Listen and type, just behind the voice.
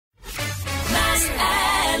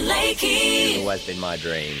always been my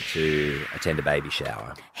dream to attend a baby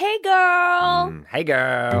shower. Hey, girl. Hey,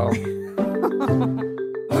 girl.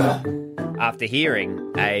 After hearing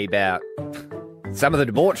about some of the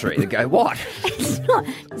debauchery, they go, what? It's not.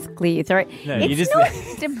 Just clear your throat. No, it's you just not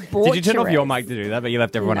debaucherous. Did you turn off your mic to do that, but you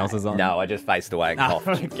left everyone else's on? No, I just faced away and coughed.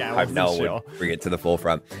 Okay, I Hope wasn't no one sure. would bring it to the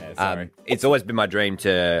forefront. Yeah, sorry. It's always been my dream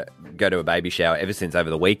to go to a baby shower. Ever since over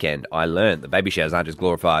the weekend, I learned that baby showers aren't just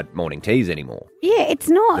glorified morning teas anymore. Yeah, it's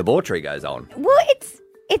not. Debauchery goes on. Well,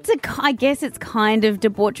 I guess it's kind of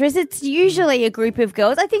debaucherous. It's usually a group of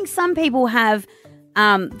girls. I think some people have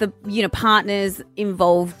partners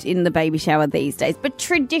involved in the baby shower these days. But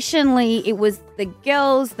traditionally, it was the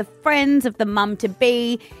girls, the friends of the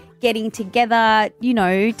mum-to-be getting together,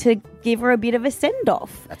 to give her a bit of a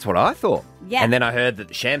send-off. That's what I thought. Yeah. And then I heard that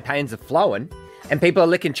the champagnes are flowing and people are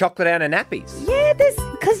licking chocolate out of nappies. Yeah,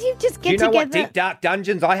 because you just get Do you know together. what deep, dark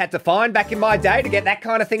dungeons I had to find back in my day to get that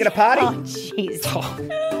kind of thing at a party? Oh, jeez.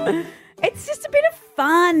 It's just a bit of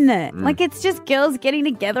fun. Like, it's just girls getting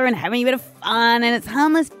together and having a bit of fun, and it's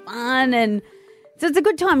harmless fun, and so it's a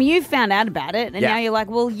good time. You found out about it, and now you're like,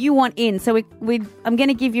 well, you want in, so I'm going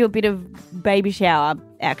to give you a bit of baby shower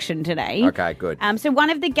action today. Okay, good. So one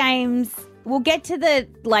of the games, we'll get to the,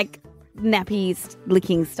 nappies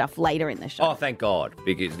licking stuff later in the show. Oh, thank God,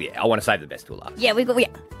 because I want to save the best till last. Yeah,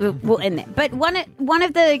 we'll end there. But one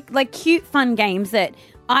of the cute fun games that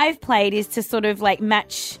I've played is to sort of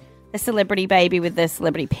match a celebrity baby with the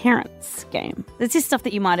celebrity parents game. It's just stuff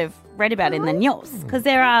that you might have read about in the news because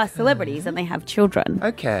there are celebrities and they have children.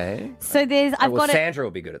 Okay. So Sandra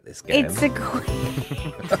will be good at this game. It's a quiz.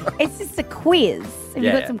 It's just a quiz. Have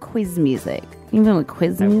you got some quiz music? You know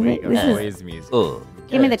quiz music? Quiz music.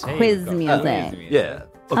 Give me the quiz music. Yeah.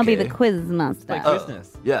 Okay. I'll be the quiz master. Like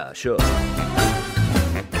business. Yeah, sure.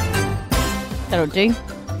 That'll do.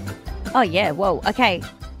 Oh, yeah. Whoa. Okay.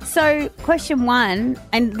 So, question 1,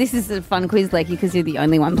 and this is a fun quiz, Lakey, because you're the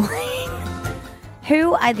only one playing.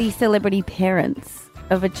 Who are the celebrity parents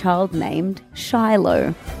of a child named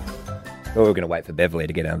Shiloh? Well, we were going to wait for Beverly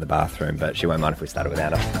to get out of the bathroom, but she won't mind if we started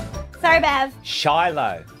without her. Sorry, Bev.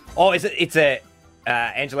 Shiloh. Oh, it's a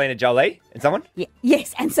Angelina Jolie and someone? Yeah.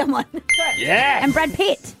 Yes, and someone. Correct. Yes. And Brad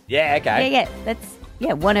Pitt. Yeah, okay. Yeah. That's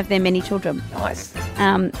one of their many children. Nice.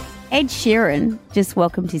 Ed Sheeran just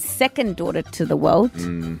welcomed his second daughter to the world.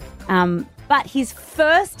 But his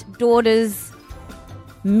first daughter's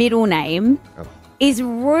middle name is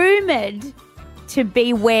rumoured to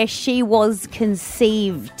be where she was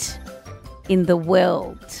conceived in the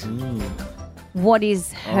world. What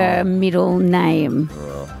is her middle name?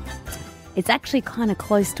 It's actually kind of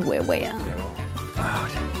close to where we are.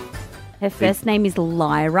 Her first name is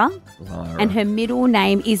Lyra, and her middle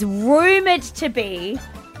name is rumoured to be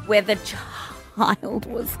where the child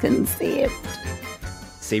was conceived.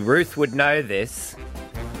 See, Ruth would know this.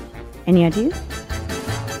 Any ideas?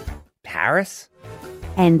 Paris?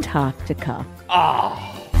 Antarctica.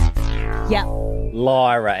 Oh. Yeah.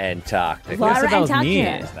 Lyra, Antarctica. Lyra, that was Antarctica.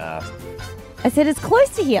 near. No. I said it's close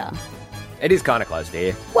to here. It is kind of close to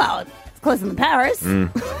here. Well, it's closer than Paris. Yeah,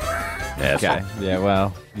 Okay. Yeah,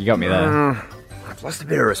 well, you got me there. I've lost a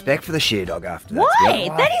bit of respect for the sheardog after that. Why?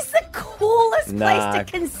 That is the coolest Nah. place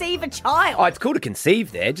to conceive a child. Oh, it's cool to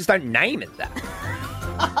conceive there. Just don't name it that.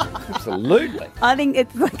 Absolutely. I think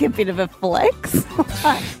it's like a bit of a flex.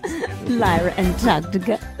 Lyra,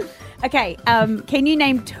 Antarctica. Okay, can you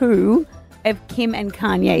name 2 of Kim and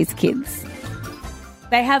Kanye's kids?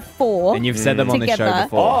 They have 4. And you've said them on the show Together.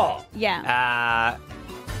 before. Oh. Yeah.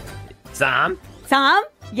 Sam. Sam?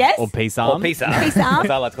 Yes. Or P-Sam. Or P-Sam. P-Sam. Is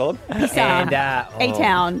that what it's called? P-Sam. And,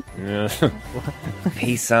 A-Town.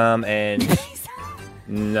 P-Sam and...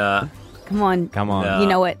 Nah. Come on. Come on. No. You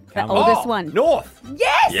know it. The Come on. oldest one. North.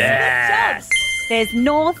 Yes! Yes. Good job. There's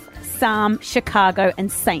North, Sam, Chicago,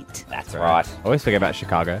 and Saint. That's right. I always forget about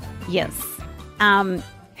Chicago. Yes.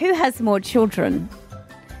 Who has more children?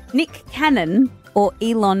 Nick Cannon or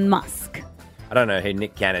Elon Musk? I don't know who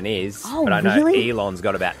Nick Cannon is, Oh, but I know really? Elon's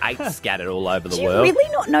got about 8 scattered all over the Do you world.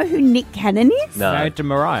 really not know who Nick Cannon is? No. Married to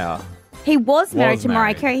Mariah. He was married Was to Mariah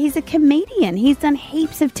married. Carey. He's a comedian. He's done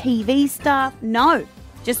heaps of TV stuff. No.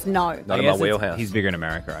 Just no. Not I in guess my wheelhouse. He's bigger in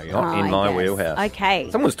America, I guess. Not in I my guess. wheelhouse. Okay.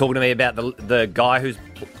 Someone was talking to me about the guy who's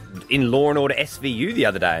in Law and Order SVU the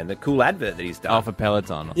other day and the cool advert that he's done. Oh, for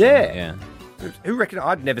Peloton. Or Yeah. something. Yeah. Who reckon?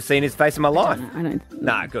 I'd never seen his face in my life. I don't.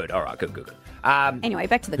 Nah, good. All right, good. Anyway,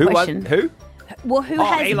 back to the Who was question. who? Well, who Oh,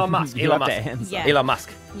 has... Elon Musk. You Elon have to Musk. answer. Yeah. Elon Musk.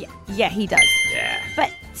 Yeah, he does. Yeah. But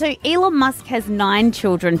so Elon Musk has 9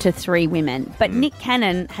 children to 3 women, but Nick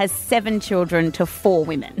Cannon has 7 children to 4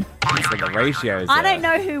 women. So the ratios. I there. don't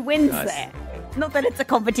know who wins Nice. there. Not that it's a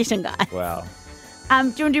competition, guys. Wow. Do you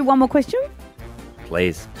want to do one more question?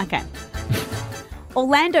 Please. Okay.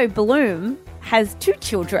 Orlando Bloom has 2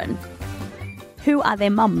 children. Who are their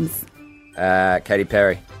mums? Katy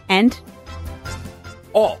Perry. And?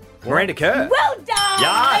 Oh, Miranda Kerr. Well done,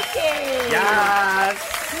 Yes. Lakey.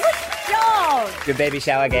 Yes. Good job. Good baby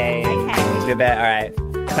shower game. Okay. Good bet. All right.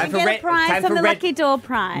 You get a prize from the Lucky Door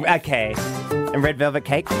prize. Okay. And red velvet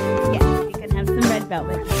cake. Yes, you can have some red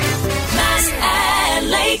velvet. Matt and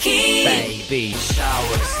Lakey. Baby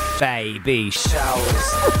showers. Baby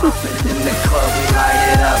showers. In the club, we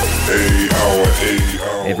light it up.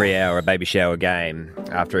 Every hour a baby shower game.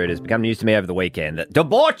 After it has become news to me over the weekend that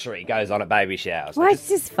debauchery goes on at baby showers. Well, it's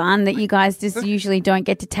just fun that you guys just usually don't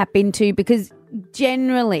get to tap into because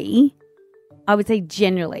generally, I would say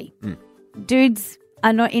generally, dudes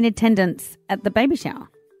are not in attendance at the baby shower.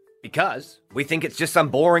 Because we think it's just some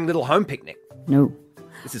boring little home picnic. No.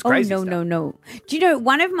 This is crazy Oh, stuff. no. Do you know,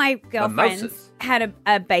 one of my girlfriends Mimosas. had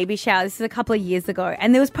a baby shower. This is a couple of years ago.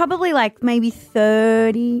 And there was probably like maybe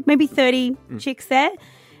 30 chicks there.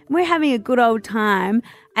 We're having a good old time.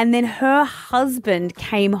 And then her husband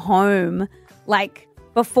came home like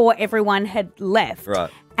before everyone had left.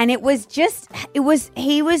 Right. And he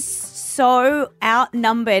was so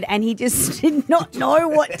outnumbered and he just did not know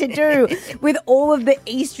what to do with all of the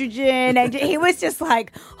estrogen. And he was just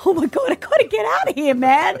like, oh my God, I got to get out of here,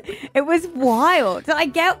 man. It was wild. So I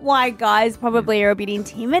get why guys probably are a bit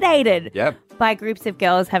intimidated by groups of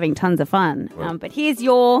girls having tons of fun. But here's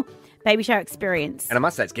your baby shower experience. And I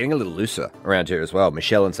must say, it's getting a little looser around here as well.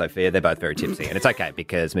 Michelle and Sophia, they're both very tipsy. And it's okay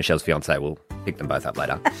because Michelle's fiancé will pick them both up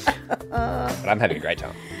later. But I'm having a great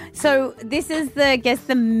time. So this is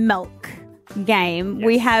the milk game. Yes.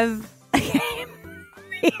 We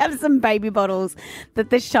have some baby bottles that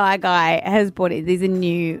the Shy Guy has bought in. These are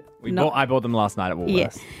new. I bought them last night at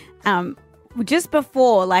Woolworths. Yeah. Just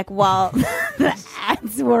before, like while the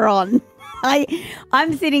ads were on,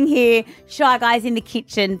 I'm sitting here, Shy Guy's in the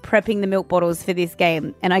kitchen prepping the milk bottles for this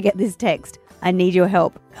game, and I get this text. I need your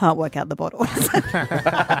help. Can't work out the bottles.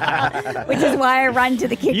 Which is why I run to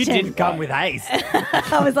the kitchen. You didn't come with haste.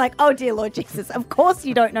 I was like, oh, dear Lord Jesus, of course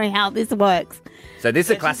you don't know how this works. So this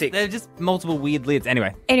is a classic. They're just multiple weird lids.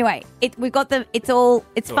 Anyway, we've got them. It's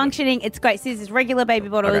functioning. It's great. So this is regular baby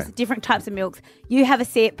bottles, different types of milks. You have a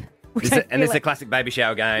sip. This is a classic baby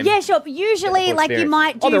shower game. Yeah, sure. But usually, like, you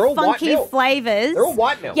might do funky flavors. They're all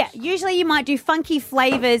white milk. Yeah, usually you might do funky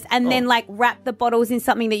flavors and then, like, wrap the bottles in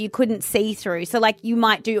something that you couldn't see through. So, like, you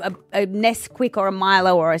might do a Nesquik or a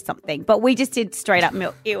Milo or something. But we just did straight up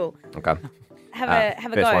milk. Ew. Okay. Have a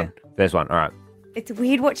go. First one. All right. It's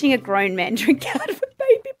weird watching a grown man drink out of a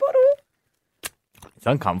baby bottle. it's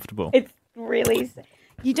uncomfortable. It's really...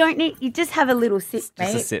 You don't need... You just have a little sip,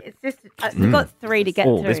 mate. Just a sip. It's just... We've got 3 to get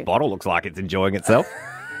through. This bottle looks like it's enjoying itself.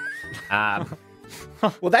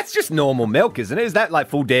 Well, that's just normal milk, isn't it? Is that like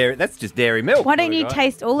full dairy? That's just dairy milk. Why don't you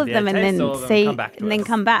taste all of them and then see and then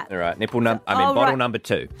come back? All right, bottle number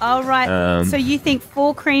 2. All right. So you think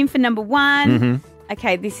full cream for number 1? Mm-hmm.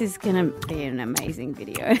 Okay, this is going to be an amazing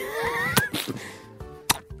video.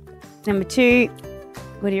 Number 2.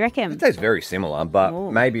 What do you reckon? It tastes very similar, but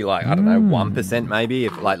maybe like, I don't know, 1% maybe,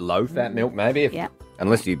 if like low fat milk maybe.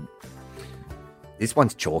 Unless you... This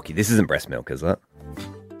one's chalky. This isn't breast milk, is it?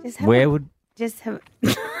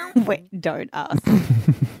 Wait, don't ask.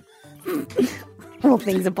 All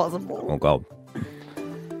things are possible. Oh, God.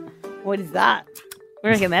 What is that? What do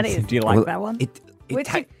you reckon that is? Do you like that one?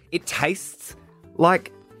 It tastes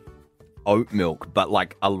like oat milk, but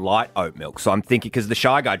like a light oat milk. So I'm thinking, because the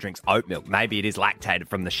Shy Guy drinks oat milk, maybe it is lactated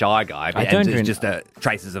from the Shy Guy. I don't drink... just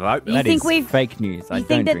traces of oat milk. That is fake news. You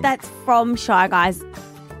think that's from Shy Guy's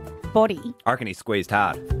body? I reckon he squeezed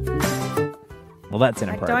hard. Well, that's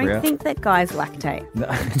inappropriate. I don't think that guys lactate.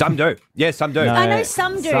 Some do. Yes, some do. No, I know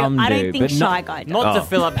some do. I don't think Shy Guy does. Not to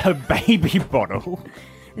fill up a baby bottle.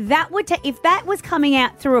 That would take... If that was coming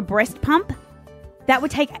out through a breast pump, that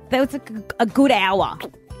was a good hour.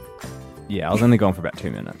 Yeah, I was only gone for about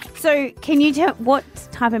 2 minutes. So, can you tell what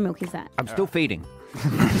type of milk is that? I'm still feeding.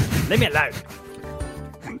 Leave me alone.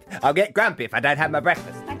 I'll get grumpy if I don't have my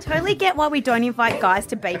breakfast. I totally get why we don't invite guys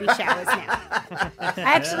to baby showers now.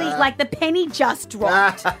 Actually, like, the penny just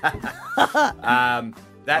dropped. That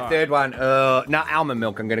third one, no, almond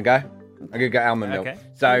milk I'm going to go. I'm going to go almond milk.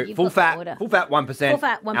 So, full fat 1%. Full fat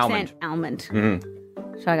 1% almond. Mm-hmm.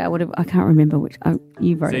 Shall I go? I can't remember which.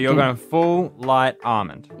 You wrote it. So you're going full light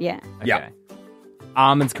almond. Yeah. Okay. Yeah.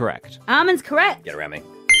 Almond's correct. Almond's correct. Get around me.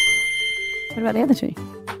 What about the other 2?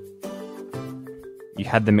 You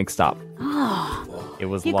had them mixed up. It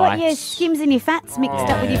was You light. got your skims and your fats mixed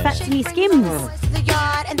up with your fats and your skims.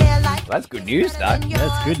 That's good news, though.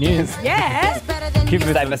 That's good news. Yeah. Give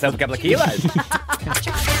it Save myself a couple of kilos.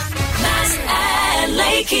 Mass and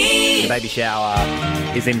Lakey. The baby shower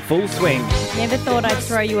is in full swing. Never thought I'd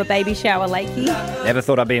throw you a baby shower, Lakey. Never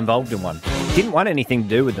thought I'd be involved in one. Didn't want anything to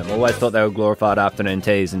do with them. Always thought they were glorified afternoon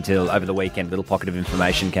teas until over the weekend a little pocket of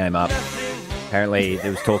information came up. Apparently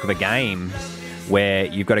there was talk of a game where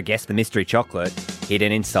you've got to guess the mystery chocolate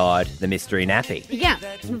hidden inside the mystery nappy. Yeah, we've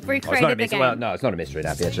Oh, it's recreated not a the mystery. game. Well, no, it's not a mystery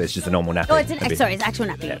nappy. Actually, it's just a normal nappy. Oh, it's That'd be- sorry, it's actual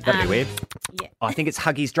nappy. Yeah, that'd be weird. Yeah. I think it's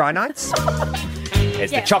Huggies Dry Nights.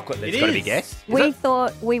 It's Yeah. the chocolate that's got to be guessed. Is We it?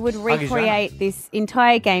 thought we would Dry recreate this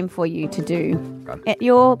entire game for you to do at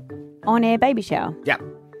your on-air baby shower. Yeah.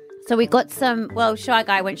 So we got Shy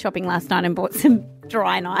Guy went shopping last night and bought some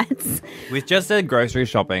dry nights. With just a grocery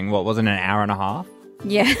shopping, what was it, an hour and a half?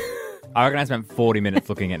 Yeah. I reckon I spent 40 minutes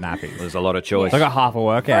looking at nappies. There's a lot of choice. So I got half a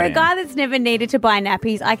workout For a in. guy that's never needed to buy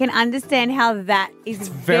nappies, I can understand how that is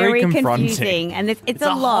very very confronting. confusing. And it's a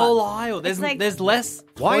a lot. whole aisle. There's It's like- there's less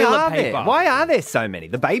Why toilet are paper. there? Why are there so many?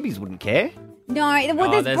 The babies wouldn't care. No, well,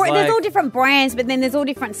 Oh, there's there's all like- different brands, but then there's all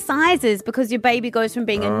different sizes because your baby goes from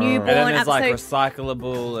being a newborn And then there's up like so.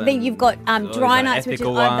 recyclable. And Then you've got those, dry like, nights, which is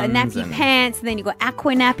ethical the ones nappy and- pants, and then you've got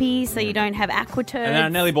aqua nappies, so you don't have aqua turds. And then I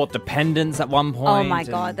nearly bought dependents at one point. Oh my and-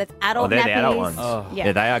 god, that's adult they're nappies. the adult ones. Oh.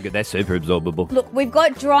 Yeah. They are good. They're super absorbable. Look, we've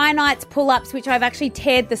got dry nights pull-ups, which I've actually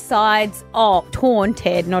teared the sides off. Torn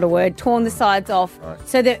the sides off.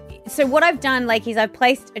 Right. So what I've done, like, is I've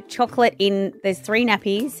placed a chocolate in. There's 3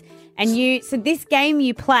 nappies, and so this game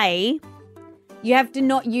you play, you have to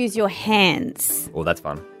not use your hands. Oh, that's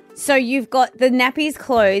fun. So you've got the nappies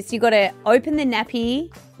closed. You've got to open the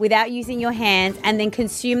nappy without using your hands, and then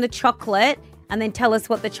consume the chocolate, and then tell us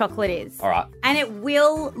what the chocolate is. All right. And it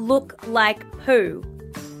will look like poo.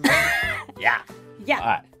 Yeah. Yeah. All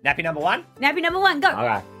right. Nappy number 1. Nappy number 1, go. All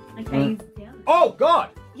right. Okay. Oh, God.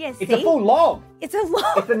 Yes, It's a full log. It's a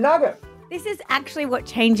lot. It's a nugget. This is actually what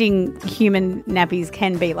changing human nappies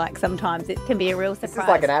can be like sometimes. It can be a real surprise. This is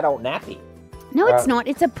like an adult nappy. No, it's not.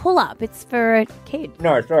 It's a pull-up. It's for a kid.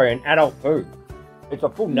 No, sorry, an adult food. It's a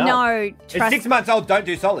full nug. No, It's trust 6 months old. Don't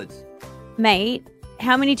do solids. mate.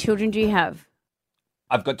 How many children do you have?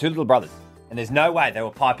 I've got 2 little brothers, and there's no way they were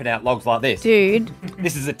piping out logs like this. Dude,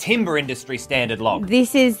 This is a timber industry standard log.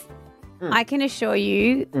 this is... I can assure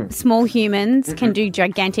you, small humans can do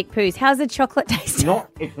gigantic poos. How's the chocolate taste?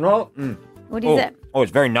 It's not. What is it? Oh,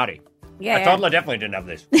 it's very nutty. Yeah. A toddler definitely didn't have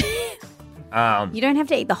this. You don't have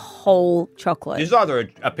to eat the whole chocolate. This is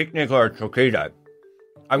either a picnic or a torpedo.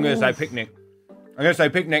 I'm going to say picnic. I'm going to say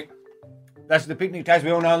picnic. That's the picnic taste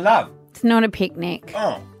we all know and love. It's not a picnic.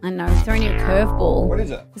 Oh, I know. It's throwing you a curveball. what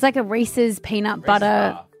is it? It's like a Reese's peanut butter.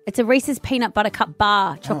 bar. It's a Reese's peanut butter cup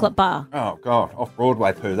bar, chocolate bar. Oh, God.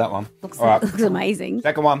 Off-Broadway poo, that one. Looks, All right. looks amazing.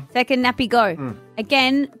 Second one. Second nappy go.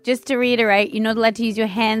 Again, just to reiterate, you're not allowed to use your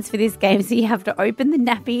hands for this game, so you have to open the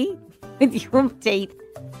nappy with your teeth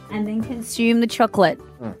and then consume the chocolate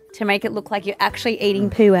to make it look like you're actually eating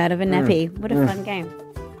poo out of a nappy. What a fun game.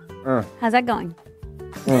 How's that going?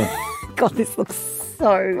 God, this looks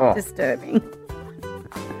so disturbing.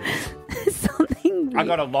 Something I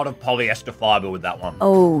got a lot of polyester fibre with that one.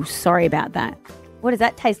 Oh, sorry about that. What does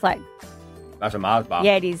that taste like? That's a Mars bar.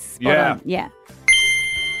 Yeah, it is. Spot Yeah. on. Yeah.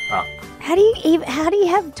 Ah. How do you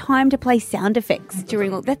have time to play sound effects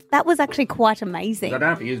during all that? That was actually quite amazing. I don't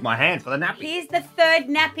have to use my hand for the nappy. Here's the third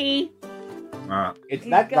nappy. All right. It's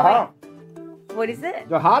He's that's the going. hard. What is it?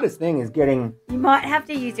 The hardest thing is getting You might have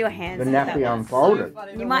to use your hands. the for that nappy one. unfolded.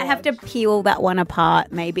 You might have to peel that one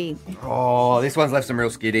apart, maybe. Oh, this one's left some real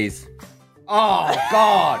skiddies. Oh,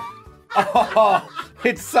 God. Oh,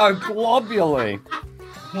 it's so globulary.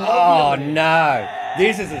 Oh, no.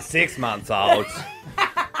 This is a 6 months old.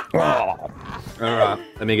 Oh. All right,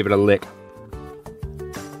 let me give it a lick.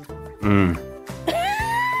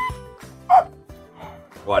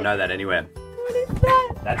 Well, I know that anywhere. What is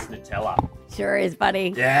that? That's Nutella. Sure is,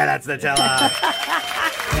 buddy. Yeah, that's Nutella.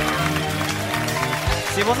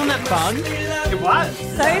 See, wasn't that fun? It was.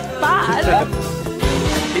 So fun.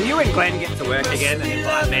 Can you and Glenn get to work again and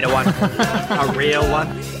invite me to one? A real one?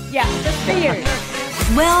 Yeah, just for you.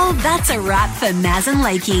 Well, that's a wrap for Maz and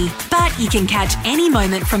Lakey. But you can catch any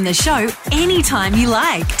moment from the show anytime you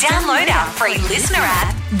like. Download our free listener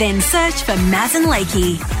app, then search for Maz and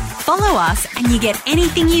Lakey. Follow us and you get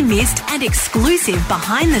anything you missed and exclusive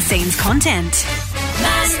behind-the-scenes content.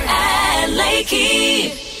 Maz and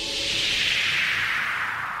Lakey.